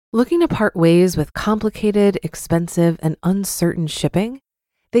Looking to part ways with complicated, expensive, and uncertain shipping?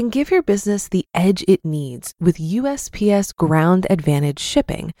 Then give your business the edge it needs with USPS Ground Advantage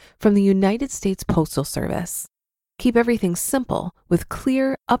shipping from the United States Postal Service. Keep everything simple with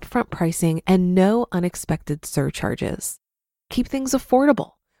clear, upfront pricing and no unexpected surcharges. Keep things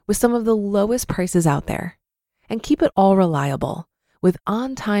affordable with some of the lowest prices out there. And keep it all reliable with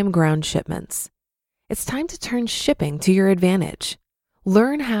on-time ground shipments. It's time to turn shipping to your advantage.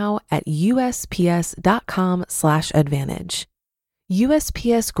 Learn how at USPS.com/advantage.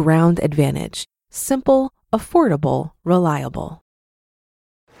 USPS Ground Advantage. Simple, affordable, reliable.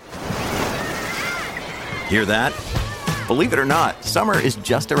 Hear that? Believe it or not, summer is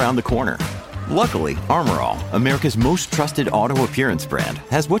just around the corner. Luckily, Armor All, America's most trusted auto appearance brand,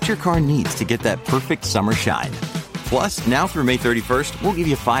 has what your car needs to get that perfect summer shine. Plus, now through May 31st, we'll give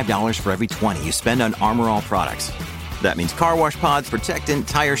you $5 for every $20 you spend on Armor All products. That means car wash pods, protectant,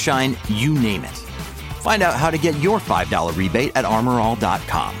 tire shine, you name it. Find out how to get your $5 rebate at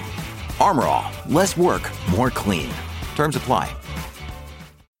armorall.com. Armor All, less work, more clean. Terms apply.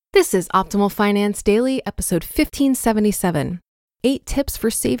 This is Optimal Finance Daily, episode 1577. 8 Tips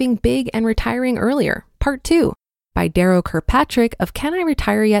for Saving Big and Retiring Earlier, Part 2, by Darrow Kirkpatrick of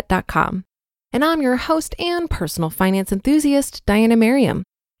CanIRetireYet.com. And I'm your host and personal finance enthusiast, Diana Merriam.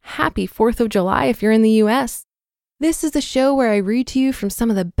 Happy 4th of July if you're in the US. This is the show where I read to you from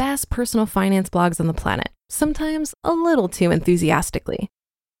some of the best personal finance blogs on the planet, sometimes a little too enthusiastically.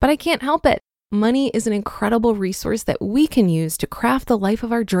 But I can't help it. Money is an incredible resource that we can use to craft the life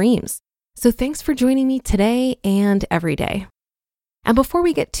of our dreams. So thanks for joining me today and every day. And before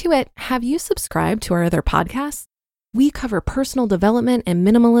we get to it, have you subscribed to our other podcasts? We cover personal development and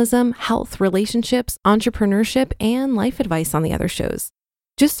minimalism, health, relationships, entrepreneurship, and life advice on the other shows.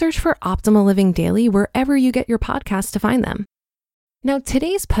 Just search for Optimal Living Daily wherever you get your podcasts to find them. Now,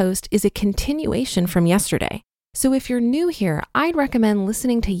 today's post is a continuation from yesterday. So if you're new here, I'd recommend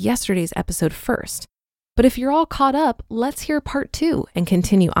listening to yesterday's episode first. But if you're all caught up, let's hear part 2 and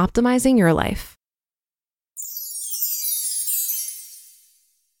continue optimizing your life.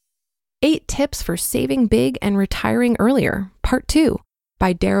 8 Tips for Saving Big and Retiring Earlier, Part 2,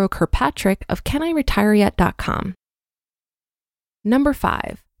 by Darrow Kirkpatrick of CanIRetireYet.com. Number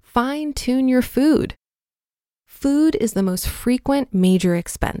 5, fine-tune your food. Food is the most frequent major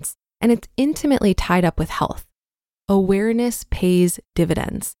expense, and it's intimately tied up with health. Awareness pays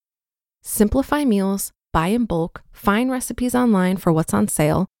dividends. Simplify meals, buy in bulk, find recipes online for what's on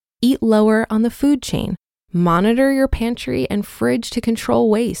sale, eat lower on the food chain, monitor your pantry and fridge to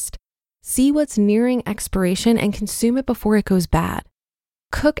control waste. See what's nearing expiration and consume it before it goes bad.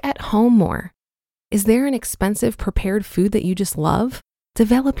 Cook at home more. Is there an expensive prepared food that you just love?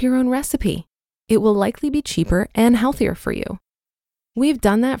 Develop your own recipe. It will likely be cheaper and healthier for you. We've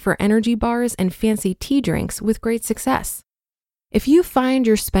done that for energy bars and fancy tea drinks with great success. If you find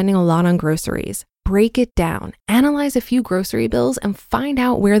you're spending a lot on groceries, break it down, analyze a few grocery bills, and find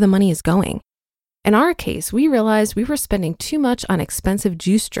out where the money is going. In our case, we realized we were spending too much on expensive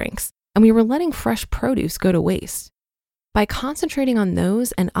juice drinks, and we were letting fresh produce go to waste. By concentrating on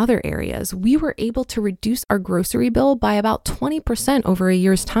those and other areas, we were able to reduce our grocery bill by about 20% over a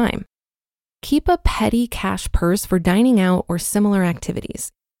year's time. Keep a petty cash purse for dining out or similar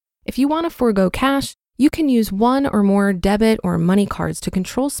activities. If you want to forego cash, you can use one or more debit or money cards to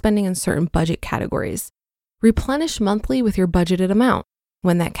control spending in certain budget categories. Replenish monthly with your budgeted amount.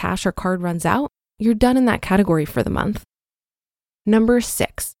 When that cash or card runs out, you're done in that category for the month. Number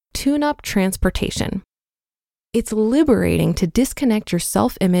 6, tune up transportation. It's liberating to disconnect your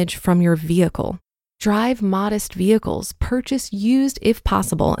self-image from your vehicle. Drive modest vehicles, purchase used if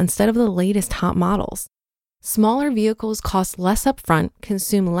possible instead of the latest hot models. Smaller vehicles cost less upfront,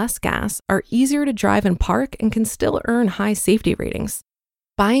 consume less gas, are easier to drive and park, and can still earn high safety ratings.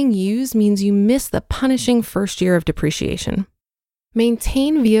 Buying used means you miss the punishing first year of depreciation.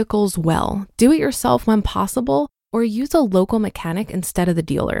 Maintain vehicles well, do it yourself when possible, or use a local mechanic instead of the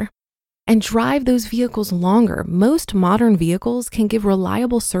dealer. And drive those vehicles longer. Most modern vehicles can give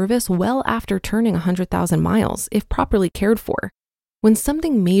reliable service well after turning 100,000 miles if properly cared for. When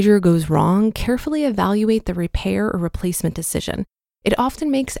something major goes wrong, carefully evaluate the repair or replacement decision. It often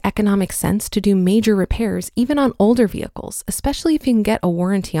makes economic sense to do major repairs even on older vehicles, especially if you can get a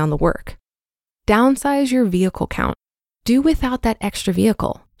warranty on the work. Downsize your vehicle count. Do without that extra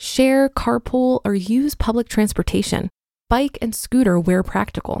vehicle. Share, carpool, or use public transportation. Bike and scooter where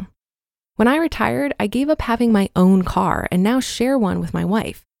practical. When I retired, I gave up having my own car and now share one with my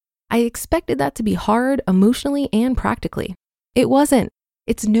wife. I expected that to be hard emotionally and practically. It wasn't.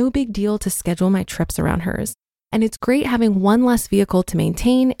 It's no big deal to schedule my trips around hers. and it's great having one less vehicle to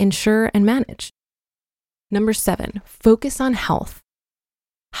maintain, insure, and manage. Number 7, focus on health.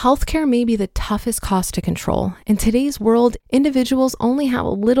 Healthcare may be the toughest cost to control. In today's world, individuals only have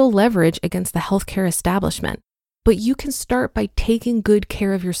little leverage against the healthcare establishment, but you can start by taking good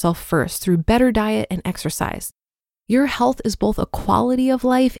care of yourself first through better diet and exercise. Your health is both a quality of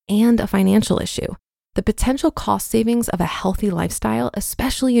life and a financial issue. The potential cost savings of a healthy lifestyle,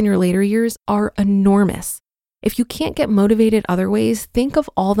 especially in your later years, are enormous. If you can't get motivated other ways, think of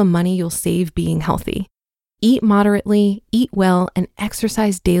all the money you'll save being healthy. Eat moderately, eat well, and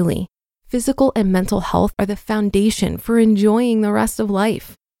exercise daily. Physical and mental health are the foundation for enjoying the rest of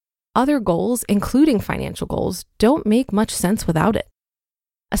life. Other goals, including financial goals, don't make much sense without it.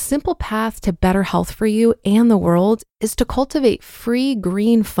 A simple path to better health for you and the world is to cultivate free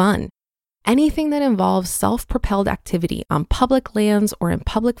green fun. Anything that involves self-propelled activity on public lands or in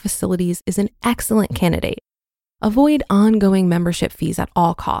public facilities is an excellent candidate. Avoid ongoing membership fees at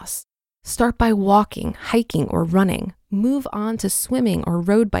all costs. Start by walking, hiking, or running. Move on to swimming or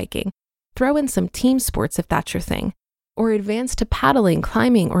road biking. Throw in some team sports if that's your thing. Or advance to paddling,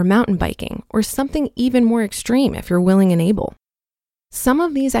 climbing, or mountain biking, or something even more extreme if you're willing and able. Some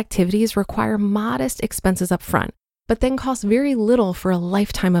of these activities require modest expenses up front, but then cost very little for a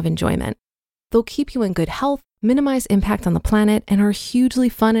lifetime of enjoyment. They'll keep you in good health, minimize impact on the planet, and are hugely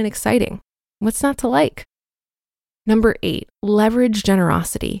fun and exciting. What's not to like? Number 8, leverage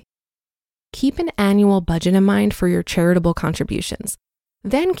generosity. Keep an annual budget in mind for your charitable contributions.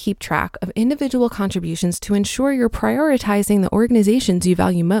 Then keep track of individual contributions to ensure you're prioritizing the organizations you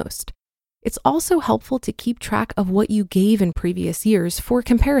value most. It's also helpful to keep track of what you gave in previous years for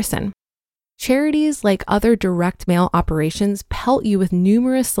comparison. Charities, like other direct mail operations, pelt you with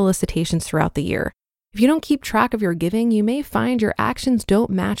numerous solicitations throughout the year. If you don't keep track of your giving, you may find your actions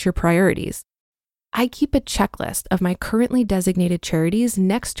don't match your priorities. I keep a checklist of my currently designated charities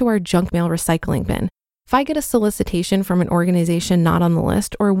next to our junk mail recycling bin. If I get a solicitation from an organization not on the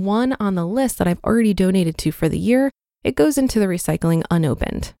list or one on the list that I've already donated to for the year, it goes into the recycling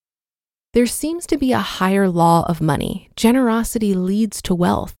unopened. There seems to be a higher law of money. Generosity leads to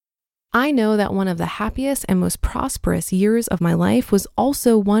wealth. I know that one of the happiest and most prosperous years of my life was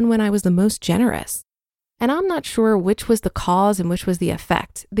also one when I was the most generous. And I'm not sure which was the cause and which was the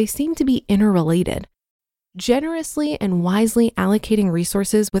effect. They seem to be interrelated. Generously and wisely allocating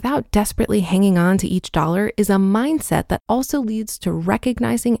resources without desperately hanging on to each dollar is a mindset that also leads to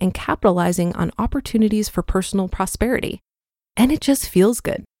recognizing and capitalizing on opportunities for personal prosperity. And it just feels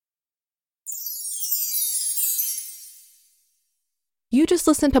good. You just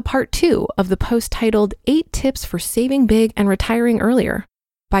listened to part 2 of the post titled 8 Tips for Saving Big and Retiring Earlier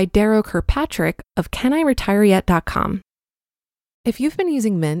by Darrow Kirkpatrick of CanIRetireYet.com. If you've been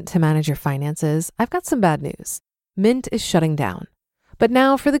using Mint to manage your finances, I've got some bad news. Mint is shutting down. But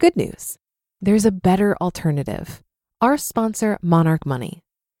now for the good news. There's a better alternative. Our sponsor, Monarch Money.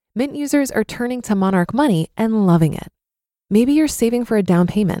 Mint users are turning to Monarch Money and loving it. Maybe you're saving for a down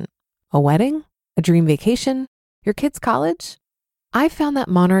payment, a wedding, a dream vacation, your kid's college. I've found that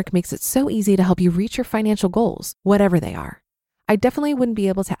Monarch makes it so easy to help you reach your financial goals, whatever they are. I definitely wouldn't be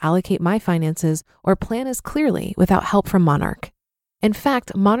able to allocate my finances or plan as clearly without help from Monarch. In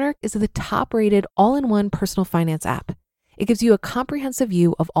fact, Monarch is the top-rated all-in-one personal finance app. It gives you a comprehensive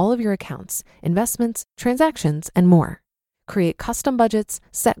view of all of your accounts, investments, transactions, and more. Create custom budgets,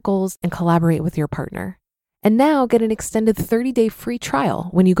 set goals, and collaborate with your partner. And now get an extended 30-day free trial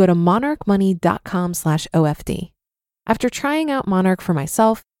when you go to monarchmoney.com/OFD. After trying out Monarch for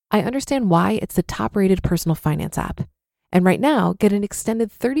myself, I understand why it's the top-rated personal finance app. And right now, get an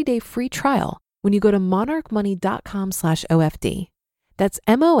extended 30-day free trial when you go to monarchmoney.com/OFD. That's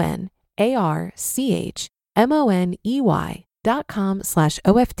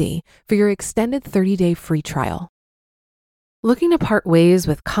monarchmoney.com/OFD for your extended 30-day free trial. Looking to part ways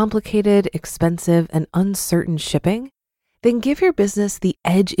with complicated, expensive, and uncertain shipping? Then give your business the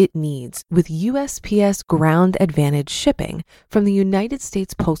edge it needs with USPS Ground Advantage shipping from the United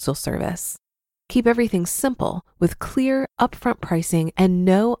States Postal Service. Keep everything simple with clear, upfront pricing and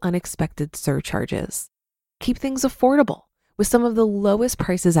no unexpected surcharges. Keep things affordable with some of the lowest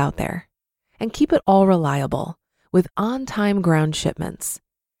prices out there. And keep it all reliable with on-time ground shipments.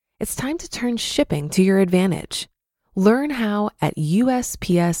 It's time to turn shipping to your advantage. Learn how at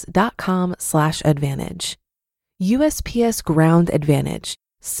USPS.com/advantage. USPS Ground Advantage.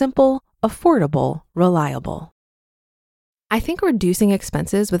 Simple, affordable, reliable. I think reducing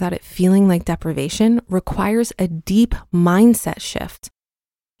expenses without it feeling like deprivation requires a deep mindset shift.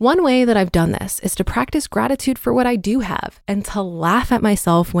 One way that I've done this is to practice gratitude for what I do have and to laugh at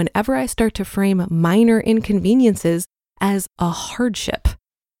myself whenever I start to frame minor inconveniences as a hardship.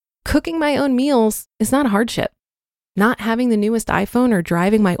 Cooking my own meals is not a hardship. Not having the newest iPhone or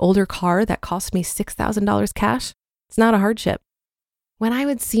driving my older car that cost me $6,000 cash, it's not a hardship. When I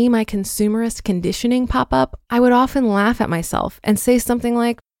would see my consumerist conditioning pop up, I would often laugh at myself and say something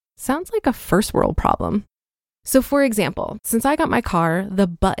like, sounds like a first world problem. So for example, since I got my car, the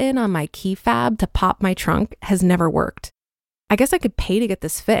button on my key fob to pop my trunk has never worked. I guess I could pay to get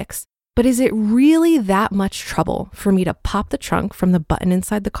this fixed, but is it really that much trouble for me to pop the trunk from the button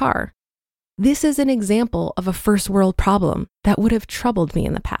inside the car? This is an example of a first world problem that would have troubled me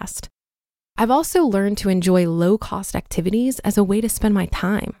in the past. I've also learned to enjoy low-cost activities as a way to spend my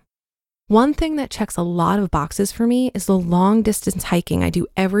time. One thing that checks a lot of boxes for me is the long-distance hiking I do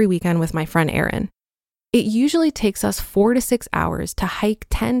every weekend with my friend Erin. It usually takes us 4 to 6 hours to hike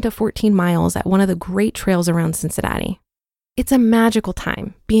 10 to 14 miles at one of the great trails around Cincinnati. It's a magical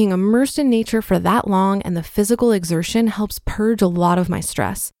time. Being immersed in nature for that long and the physical exertion helps purge a lot of my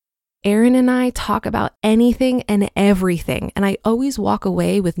stress. Erin and I talk about anything and everything, and I always walk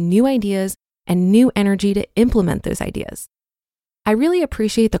away with new ideas and new energy to implement those ideas. I really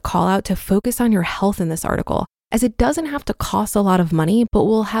appreciate the call out to focus on your health in this article, as it doesn't have to cost a lot of money, but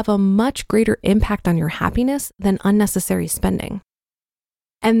will have a much greater impact on your happiness than unnecessary spending.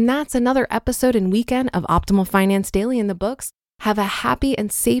 And that's another episode and weekend of Optimal Finance Daily in the books. Have a happy and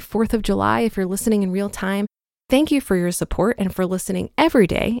safe 4th of July if you're listening in real time. Thank you for your support and for listening every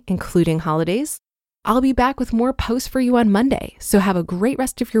day, including holidays. I'll be back with more posts for you on Monday, so have a great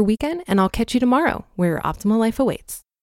rest of your weekend, and I'll catch you tomorrow where your optimal life awaits.